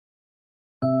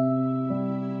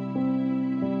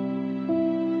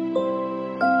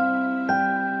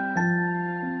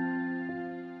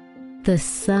The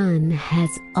sun has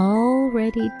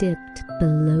already dipped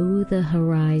below the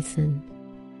horizon.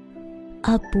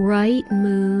 A bright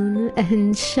moon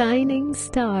and shining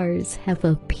stars have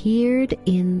appeared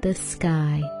in the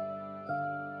sky.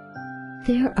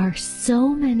 There are so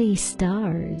many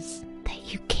stars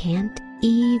that you can't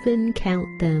even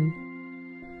count them.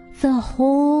 The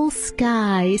whole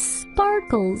sky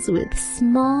sparkles with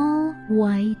small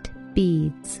white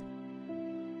beads.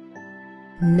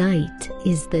 Night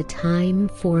is the time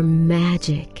for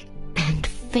magic and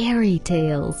fairy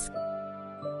tales.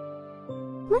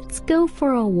 Let's go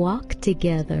for a walk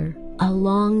together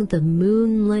along the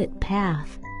moonlit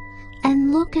path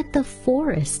and look at the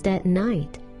forest at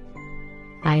night.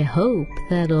 I hope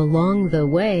that along the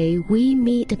way we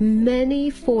meet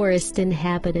many forest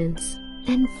inhabitants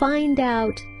and find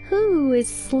out who is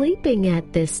sleeping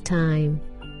at this time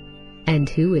and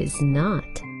who is not.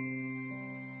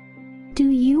 Do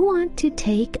you want to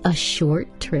take a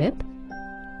short trip?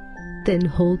 Then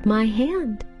hold my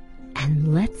hand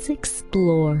and let's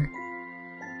explore.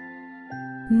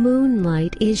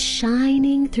 Moonlight is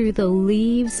shining through the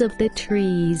leaves of the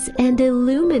trees and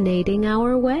illuminating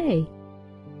our way.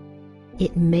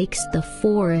 It makes the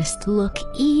forest look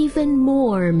even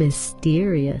more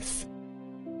mysterious.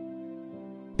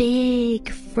 Big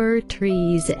fir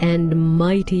trees and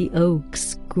mighty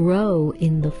oaks grow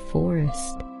in the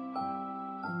forest.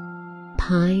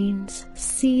 Pines,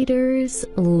 cedars,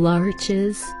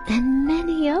 larches, and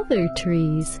many other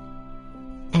trees.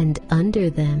 And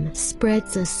under them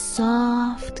spreads a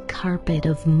soft carpet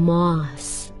of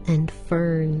moss and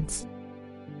ferns.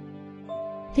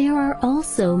 There are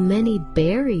also many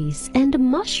berries and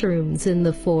mushrooms in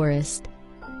the forest.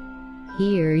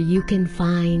 Here you can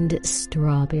find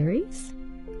strawberries,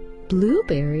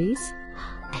 blueberries,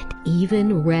 and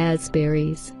even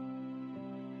raspberries.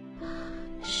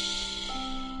 Shh!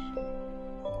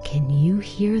 Can you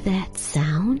hear that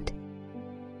sound?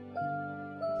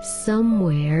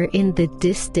 Somewhere in the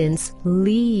distance,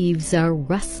 leaves are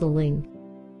rustling.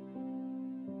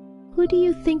 Who do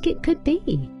you think it could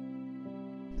be?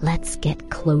 Let's get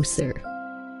closer.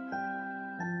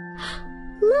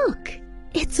 Look,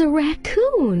 it's a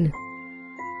raccoon.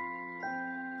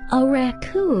 A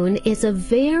raccoon is a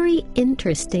very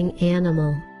interesting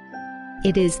animal.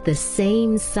 It is the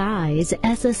same size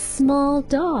as a small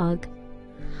dog.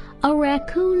 A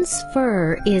raccoon's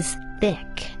fur is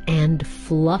thick and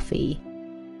fluffy.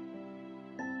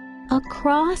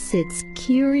 Across its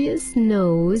curious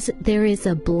nose there is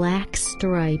a black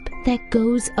stripe that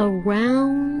goes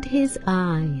around his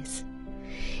eyes.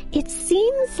 It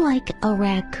seems like a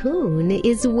raccoon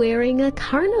is wearing a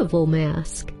carnival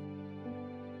mask.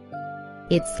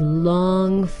 Its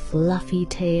long, fluffy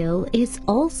tail is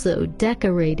also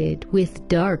decorated with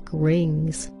dark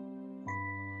rings.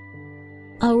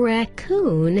 A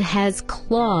raccoon has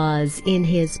claws in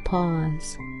his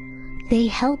paws. They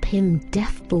help him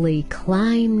deftly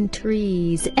climb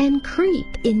trees and creep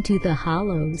into the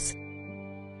hollows.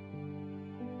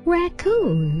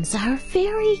 Raccoons are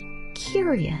very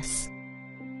curious.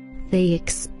 They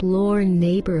explore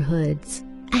neighborhoods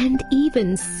and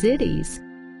even cities.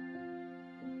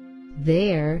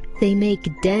 There they make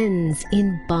dens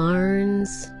in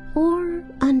barns or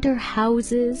under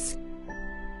houses.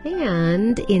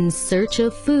 And in search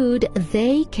of food,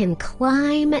 they can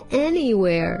climb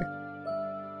anywhere.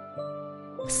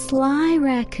 Sly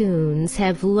raccoons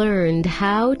have learned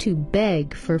how to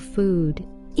beg for food,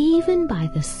 even by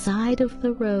the side of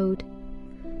the road.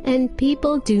 And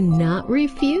people do not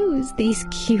refuse these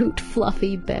cute,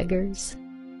 fluffy beggars.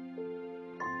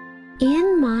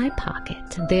 In my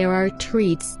pocket, there are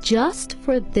treats just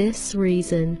for this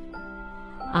reason.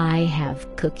 I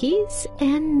have cookies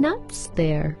and nuts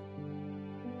there.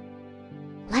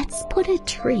 Let's put a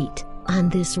treat on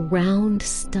this round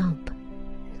stump,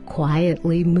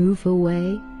 quietly move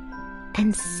away,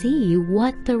 and see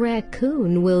what the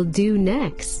raccoon will do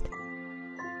next.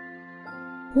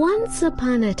 Once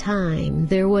upon a time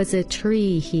there was a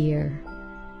tree here,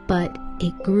 but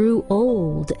it grew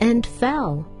old and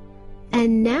fell,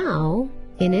 and now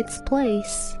in its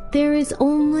place there is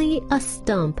only a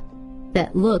stump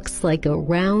that looks like a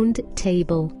round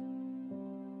table.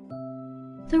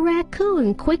 The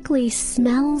raccoon quickly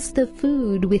smells the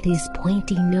food with his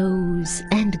pointy nose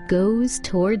and goes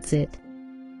towards it.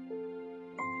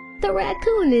 The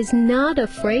raccoon is not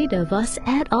afraid of us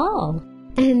at all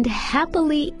and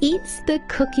happily eats the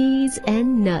cookies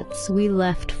and nuts we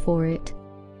left for it.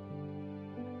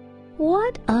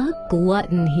 What a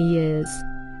glutton he is!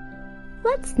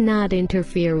 Let's not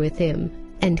interfere with him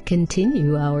and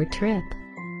continue our trip.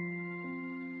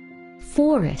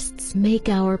 Forests make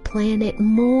our planet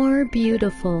more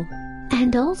beautiful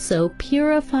and also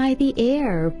purify the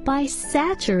air by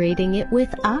saturating it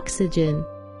with oxygen.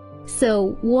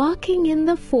 So walking in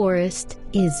the forest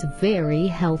is very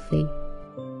healthy.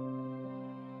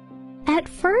 At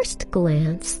first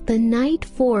glance, the night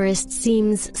forest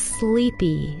seems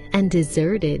sleepy and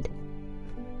deserted.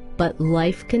 But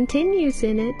life continues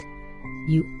in it.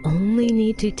 You only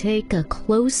need to take a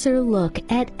closer look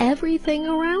at everything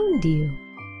around you.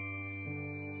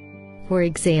 For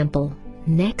example,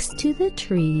 next to the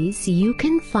trees you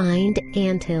can find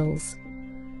anthills.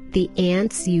 The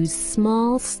ants use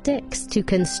small sticks to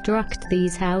construct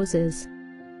these houses.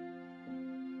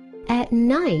 At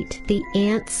night, the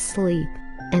ants sleep,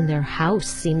 and their house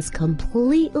seems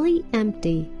completely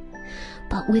empty.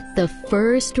 But with the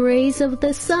first rays of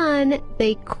the sun,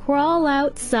 they crawl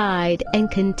outside and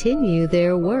continue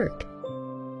their work.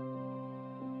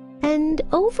 And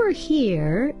over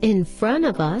here, in front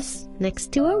of us,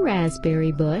 next to a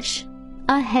raspberry bush,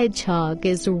 a hedgehog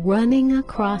is running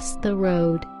across the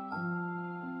road.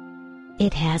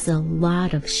 It has a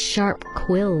lot of sharp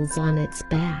quills on its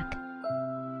back.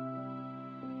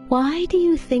 Why do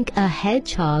you think a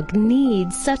hedgehog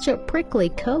needs such a prickly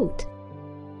coat?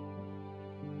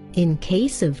 In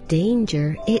case of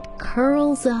danger, it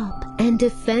curls up and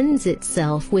defends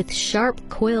itself with sharp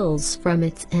quills from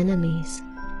its enemies.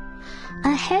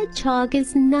 A hedgehog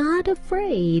is not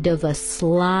afraid of a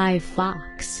sly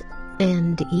fox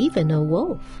and even a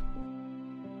wolf.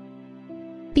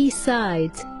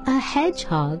 Besides, a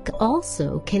hedgehog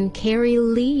also can carry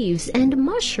leaves and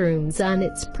mushrooms on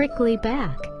its prickly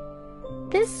back.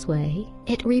 This way,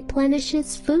 it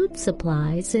replenishes food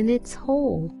supplies in its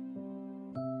hole.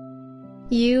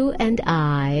 You and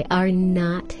I are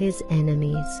not his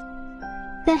enemies.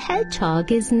 The hedgehog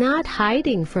is not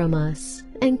hiding from us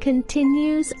and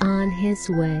continues on his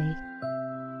way.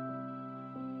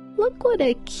 Look what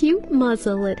a cute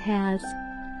muzzle it has,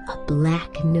 a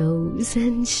black nose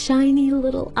and shiny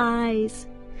little eyes.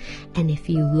 And if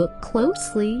you look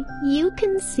closely, you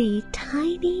can see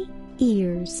tiny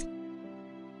ears.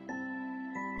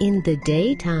 In the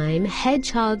daytime,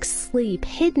 hedgehogs sleep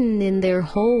hidden in their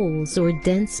holes or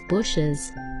dense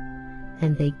bushes,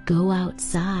 and they go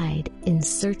outside in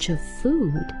search of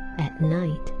food at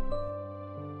night.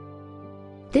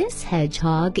 This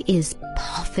hedgehog is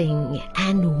puffing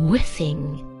and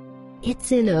whiffing.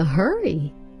 It's in a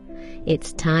hurry.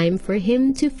 It's time for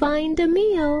him to find a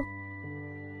meal.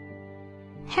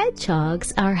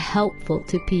 Hedgehogs are helpful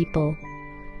to people.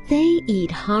 They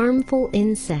eat harmful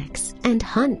insects and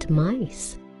hunt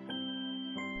mice.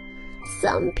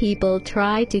 Some people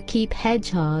try to keep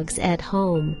hedgehogs at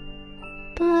home,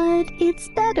 but it's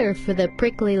better for the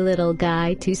prickly little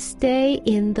guy to stay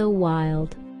in the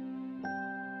wild.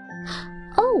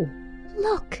 Oh,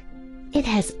 look! It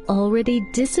has already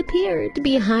disappeared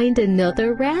behind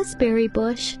another raspberry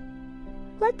bush.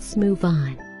 Let's move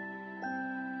on.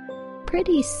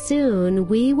 Pretty soon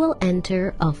we will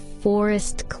enter a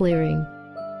forest clearing.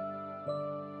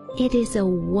 It is a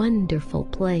wonderful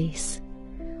place.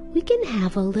 We can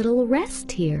have a little rest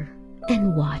here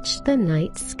and watch the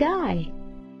night sky.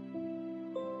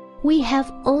 We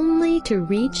have only to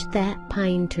reach that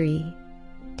pine tree.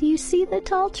 Do you see the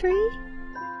tall tree?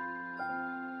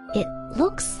 It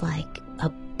looks like a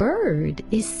bird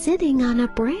is sitting on a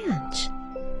branch.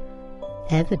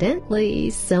 Evidently,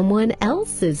 someone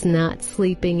else is not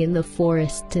sleeping in the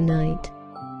forest tonight.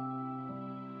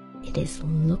 It is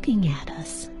looking at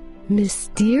us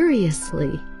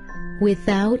mysteriously,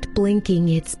 without blinking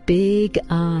its big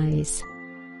eyes.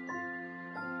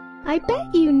 I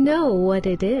bet you know what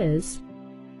it is.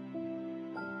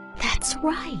 That's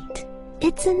right,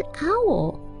 it's an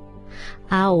owl.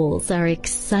 Owls are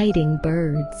exciting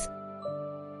birds.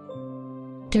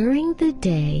 During the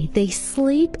day, they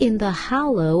sleep in the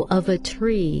hollow of a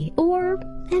tree or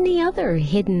any other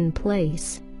hidden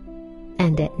place.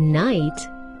 And at night,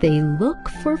 they look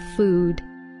for food.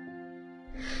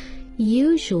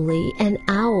 Usually, an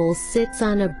owl sits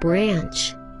on a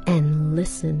branch and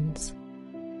listens.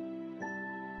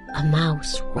 A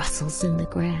mouse rustles in the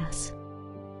grass.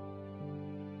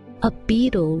 A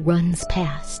beetle runs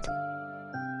past.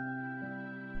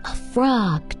 A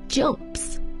frog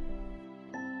jumps.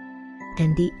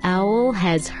 And the owl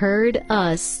has heard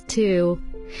us too.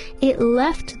 It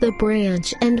left the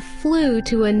branch and flew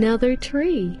to another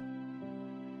tree.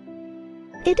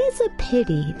 It is a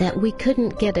pity that we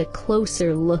couldn't get a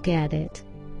closer look at it.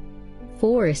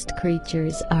 Forest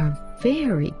creatures are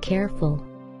very careful.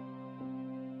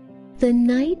 The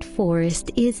night forest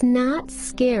is not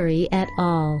scary at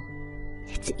all.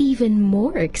 It's even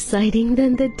more exciting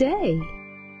than the day.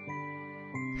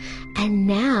 And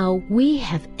now we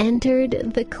have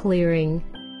entered the clearing.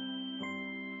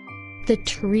 The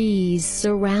trees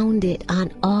surround it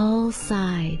on all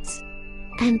sides,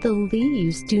 and the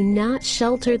leaves do not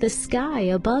shelter the sky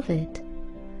above it.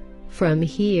 From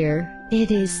here,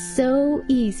 it is so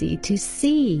easy to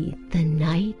see the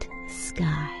night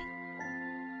sky.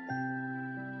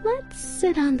 Let's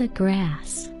sit on the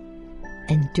grass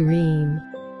and dream.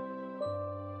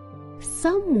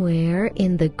 Somewhere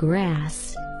in the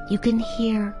grass, you can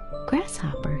hear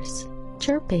grasshoppers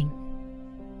chirping.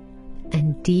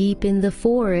 And deep in the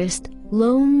forest,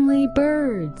 lonely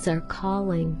birds are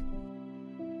calling.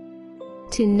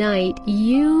 Tonight,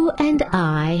 you and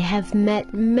I have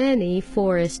met many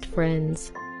forest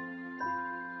friends.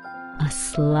 A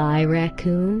sly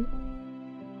raccoon,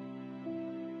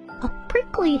 a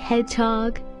prickly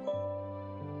hedgehog,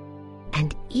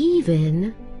 and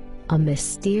even a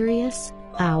mysterious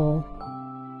owl.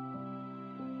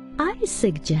 I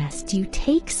suggest you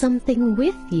take something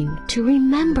with you to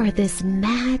remember this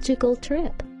magical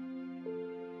trip.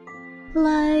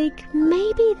 Like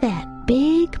maybe that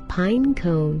big pine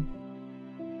cone.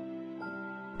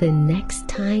 The next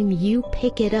time you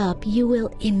pick it up, you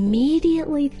will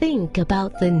immediately think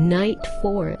about the night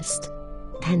forest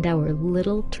and our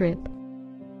little trip.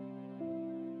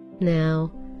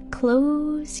 Now,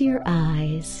 close your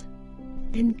eyes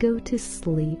and go to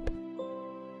sleep.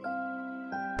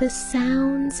 The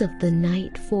sounds of the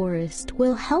night forest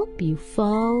will help you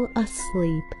fall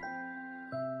asleep.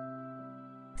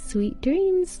 Sweet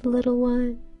dreams, little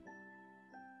one.